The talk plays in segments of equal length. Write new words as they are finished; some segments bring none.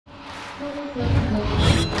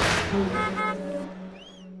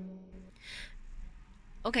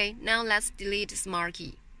Okay, now let's delete Smart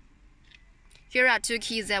Key. Here are two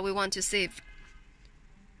keys that we want to save.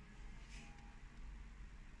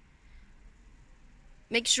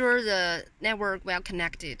 Make sure the network well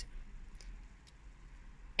connected.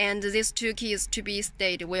 And these two keys to be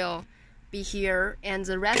stayed will be here, and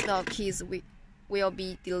the rest of keys will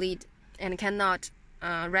be deleted and cannot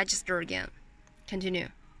register again. Continue.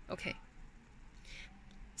 Okay.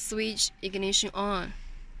 Switch ignition on.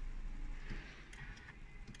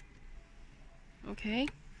 Okay.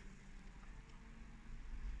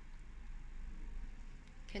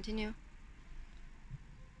 Continue.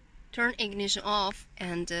 Turn ignition off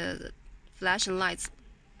and the flashing lights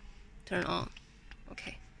turn on.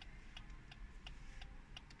 Okay.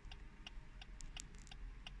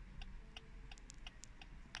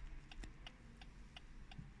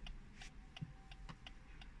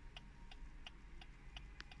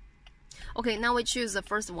 Okay, now we choose the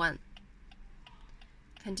first one.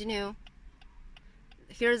 Continue.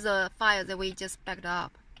 Here's the file that we just backed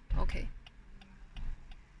up. Okay.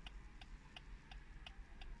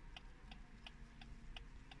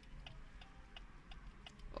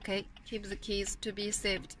 Okay, keep the keys to be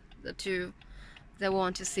saved, the two that we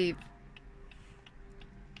want to save.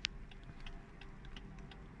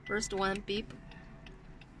 First one, beep.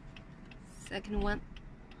 Second one,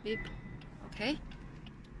 beep. Okay.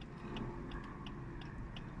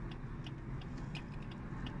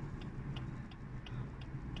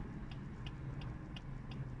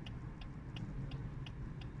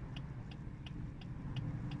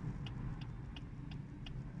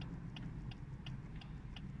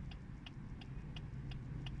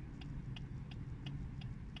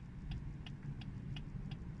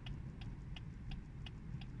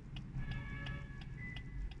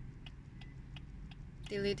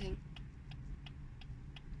 Deleting.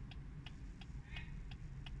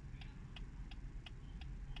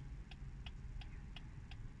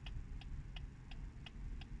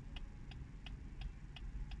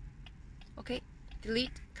 Okay, delete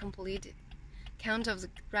completed. Count of the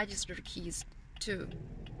registered keys 2.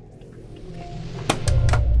 Okay.